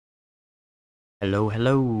Hello.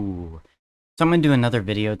 So I'm going to do another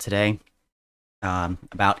video today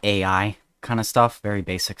about AI kind of stuff, very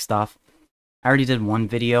basic stuff. I already did one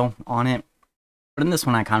video on it, but in this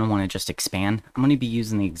one I kind of want to just expand. I'm going to be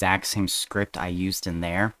using the exact same script I used in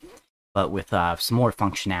there, but with some more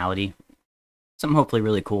functionality, some hopefully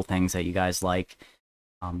really cool things that you guys like.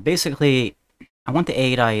 Basically, I want the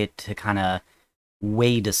AI to kind of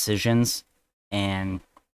weigh decisions and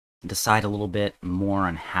decide a little bit more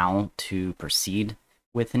on how to proceed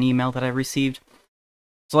with an email that I received.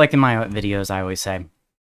 So like in my videos, I always say,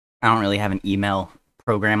 I don't really have an email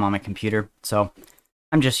program on my computer, so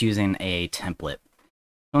I'm just using a template.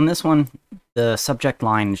 So in this one, the subject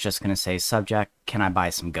line is just going to say, subject, can I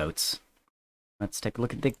buy some goats? Let's take a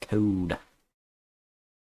look at the code.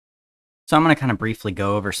 So I'm going to kind of briefly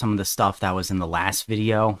go over some of the stuff that was in the last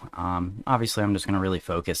video. Obviously, I'm just going to really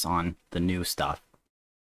focus on the new stuff.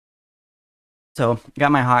 So,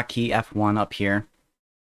 got my hotkey F1 up here.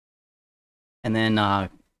 And then,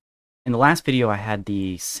 in the last video, I had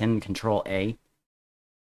the send Control A.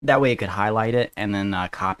 That way it could highlight it and then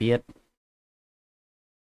copy it.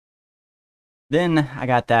 Then I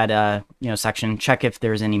got that, section, check if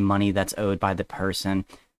there's any money that's owed by the person.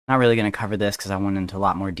 Not really going to cover this because I went into a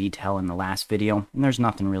lot more detail in the last video, and there's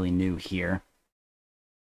nothing really new here.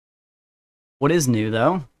 What is new,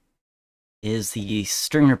 though, is the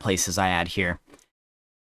string replaces I add here.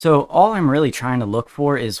 So all I'm really trying to look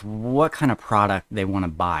for is what kind of product they want to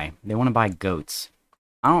buy. They want to buy goats.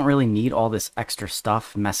 I don't really need all this extra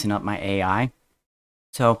stuff messing up my AI.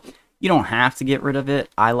 So you don't have to get rid of it.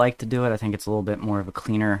 I like to do it. I think it's a little bit more of a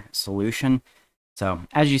cleaner solution. So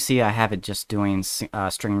as you see, I have it just doing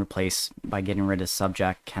string replace by getting rid of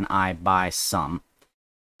subject. Can I buy some?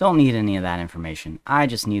 Don't need any of that information. I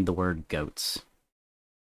just need the word goats.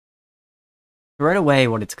 Right away,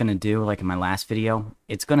 what it's going to do, like in my last video,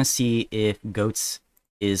 it's going to see if goats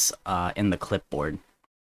is in the clipboard.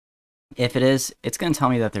 If it is, it's going to tell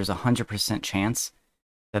me that there's a 100% chance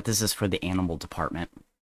that this is for the animal department.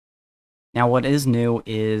 Now, what is new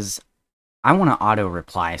is I want to auto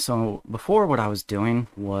reply. So before, what I was doing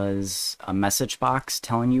was a message box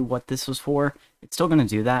telling you what this was for. It's still going to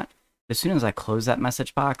do that. As soon as I close that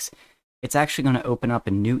message box, it's actually going to open up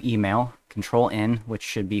a new email, Control N, which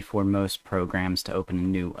should be for most programs to open a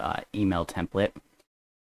new email template.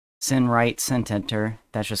 Send right, send enter.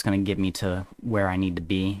 That's just going to get me to where I need to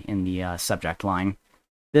be in the subject line.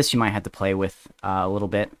 This you might have to play with a little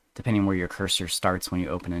bit, depending where your cursor starts when you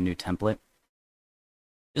open a new template.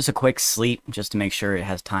 Just a quick sleep, just to make sure it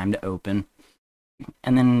has time to open.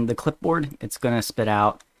 And then the clipboard, it's going to spit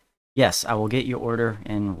out, yes, I will get your order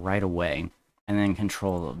in right away. And then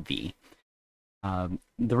Control V.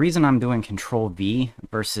 The reason I'm doing Control V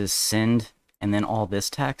versus send and then all this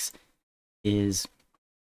text is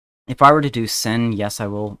if I were to do send, yes, I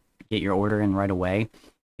will get your order in right away,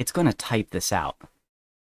 it's going to type this out.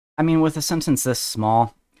 I mean, with a sentence this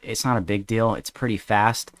small, it's not a big deal. It's pretty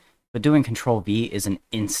fast. But doing Control V is an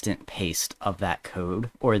instant paste of that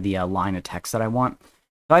code or the line of text that I want.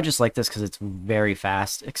 So I just like this because it's very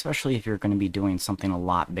fast, especially if you're going to be doing something a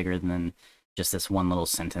lot bigger than just this one little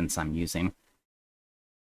sentence I'm using.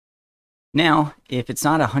 Now, if it's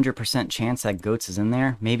not a 100% chance that goats is in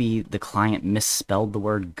there, maybe the client misspelled the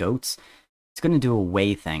word goats, it's going to do a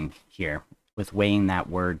weigh thing here with weighing that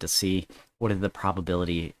word to see what is the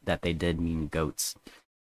probability that they did mean goats.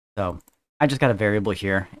 So I just got a variable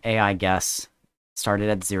here, AI guess, started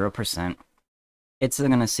at 0%. It's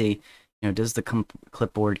going to see, does the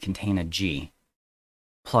clipboard contain a G?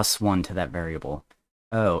 +1 to that variable.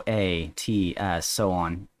 O, A, T, S, so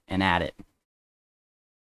on, and add it.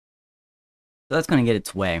 So that's going to get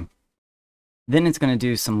its way. Then it's going to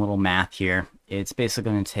do some little math here. It's basically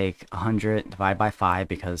going to take 100 divided by 5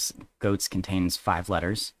 because goats contains 5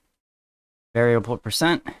 letters. Variable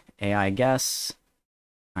percent, AI guess,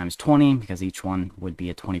 times 20 because each one would be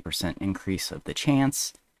a 20% increase of the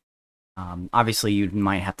chance. Obviously, you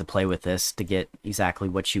might have to play with this to get exactly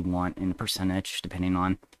what you want in percentage, depending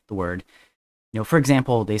on the word. For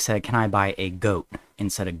example, they said, can I buy a goat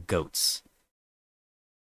instead of goats?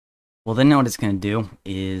 Well, then what it's going to do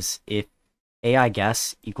is if AI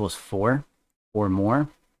guess equals 4 or more,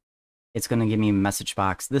 it's going to give me a message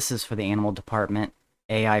box. This is for the animal department,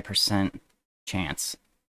 AI percent chance.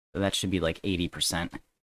 So that should be like 80%.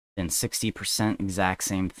 Then 60%, exact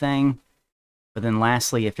same thing. But then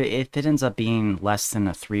lastly, if it ends up being less than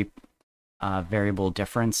a 3 variable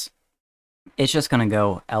difference, it's just going to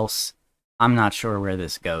go else. I'm not sure where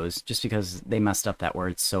this goes, just because they messed up that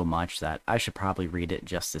word so much that I should probably read it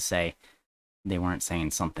just to say they weren't saying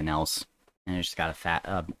something else, and it just got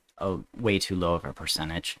a way too low of a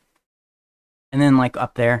percentage. And then like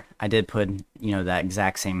up there, I did put, you know, that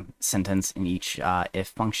exact same sentence in each if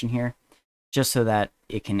function here, just so that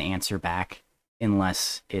it can answer back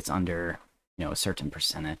unless it's under, you know, a certain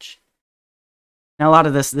percentage. Now a lot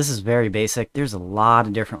of this is very basic. There's a lot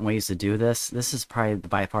of different ways to do this. This is probably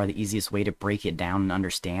by far the easiest way to break it down and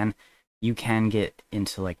understand. You can get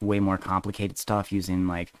into like way more complicated stuff using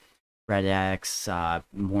like regex,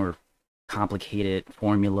 more complicated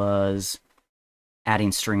formulas,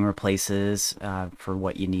 adding string replaces for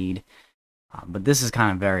what you need. But this is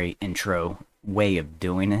kind of very intro way of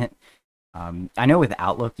doing it. I know with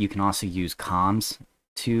Outlook, you can also use comms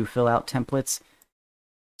to fill out templates.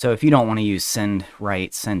 So if you don't want to use send,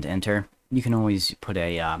 write, send, enter, you can always put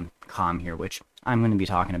a com here, which I'm going to be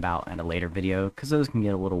talking about in a later video, because those can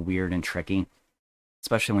get a little weird and tricky,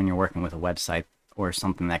 especially when you're working with a website or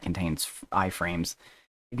something that contains iframes.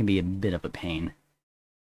 It can be a bit of a pain.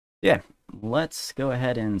 Yeah, let's go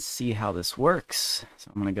ahead and see how this works. So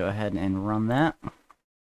I'm going to go ahead and run that. I'm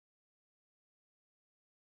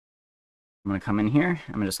going to come in here.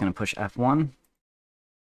 I'm just going to push F1.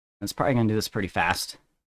 It's probably going to do this pretty fast.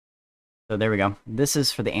 So there we go. This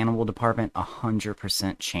is for the animal department,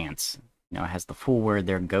 100% chance. You know, it has the full word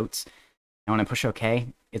there, goats. And when I push OK,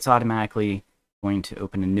 it's automatically going to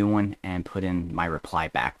open a new one and put in my reply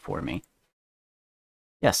back for me.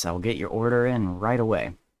 Yes, I'll get your order in right away.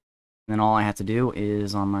 And then all I have to do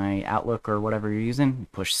is on my Outlook or whatever you're using,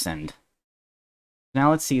 push send.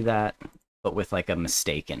 Now let's see that, but with like a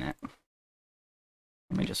mistake in it.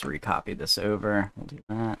 Let me just recopy this over. We'll do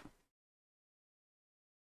that.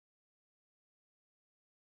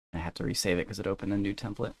 I have to resave it because it opened a new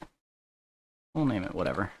template. We'll name it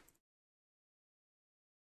whatever.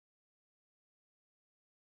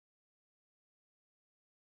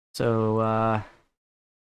 So,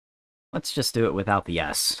 let's just do it without the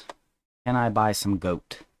S. Can I buy some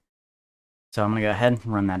goat? So I'm going to go ahead and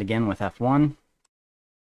run that again with F1.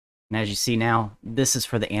 And as you see now, this is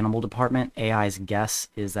for the animal department. AI's guess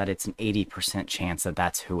is that it's an 80% chance that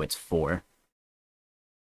that's who it's for.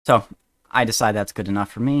 So I decide that's good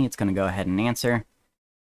enough for me. It's going to go ahead and answer.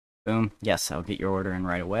 Boom. Yes, I'll get your order in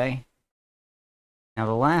right away. Now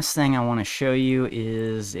the last thing I want to show you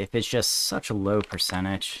is if it's just such a low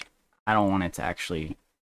percentage, I don't want it to actually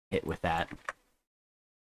hit with that.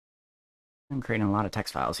 I'm creating a lot of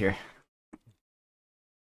text files here.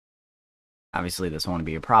 Obviously this won't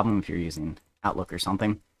be a problem if you're using Outlook or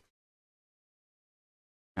something.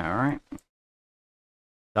 Alright.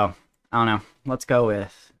 So, I don't know. Let's go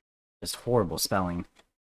with just horrible spelling.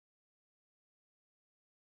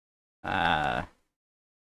 For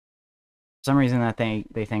some reason that they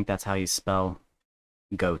think that's how you spell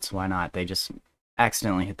goats. Why not? They just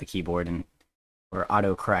accidentally hit the keyboard and or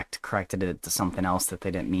autocorrect corrected it to something else that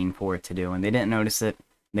they didn't mean for it to do, and they didn't notice it.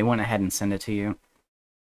 They went ahead and sent it to you.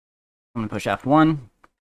 I'm gonna push F1.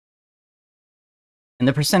 And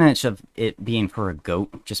the percentage of it being for a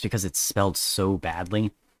goat, just because it's spelled so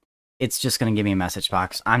badly, it's just gonna give me a message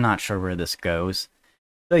box. I'm not sure where this goes.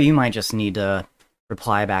 So you might just need to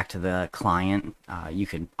reply back to the client. You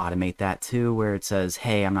could automate that too, where it says,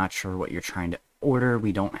 hey, I'm not sure what you're trying to order.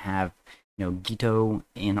 We don't have, you know, Gito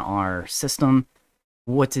in our system.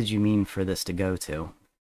 What did you mean for this to go to?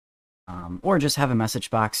 Or just have a message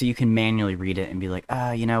box so you can manually read it and be like,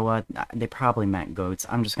 you know what? They probably meant goats.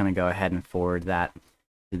 I'm just going to go ahead and forward that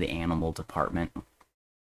to the animal department.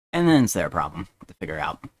 And then it's their problem to figure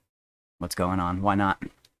out what's going on. Why not?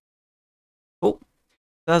 Cool.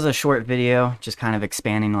 That was a short video, just kind of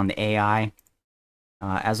expanding on the AI.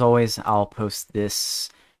 As always, I'll post this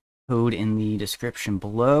code in the description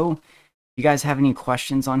below. If you guys have any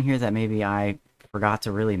questions on here that maybe I forgot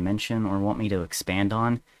to really mention or want me to expand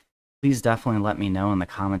on, please definitely let me know in the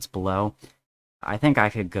comments below. I think I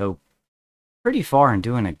could go pretty far in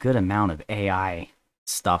doing a good amount of AI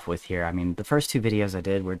stuff with here. I mean, the first two videos I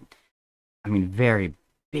did were, I mean, very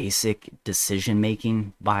basic decision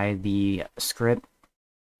making by the script.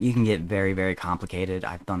 You can get very, very complicated.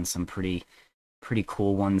 I've done some pretty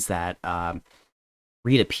cool ones that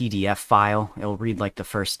read a PDF file. It'll read like the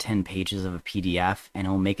first 10 pages of a PDF, and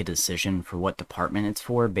it'll make a decision for what department it's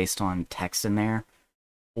for based on text in there.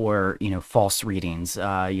 Or, you know, false readings.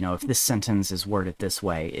 You know, if this sentence is worded this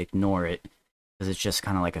way, ignore it, because it's just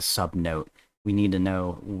kind of like a sub note. We need to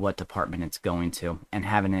know what department it's going to, and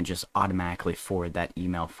having it just automatically forward that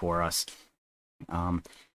email for us.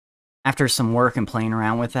 After some work and playing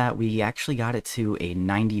around with that, we actually got it to a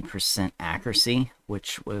 90% accuracy,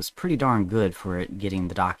 which was pretty darn good for it getting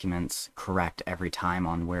the documents correct every time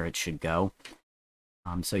on where it should go.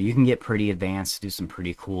 So you can get pretty advanced, do some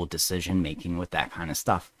pretty cool decision making with that kind of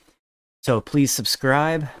stuff. So please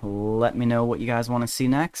subscribe. Let me know what you guys want to see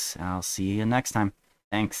next. I'll see you next time.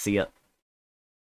 Thanks. See ya.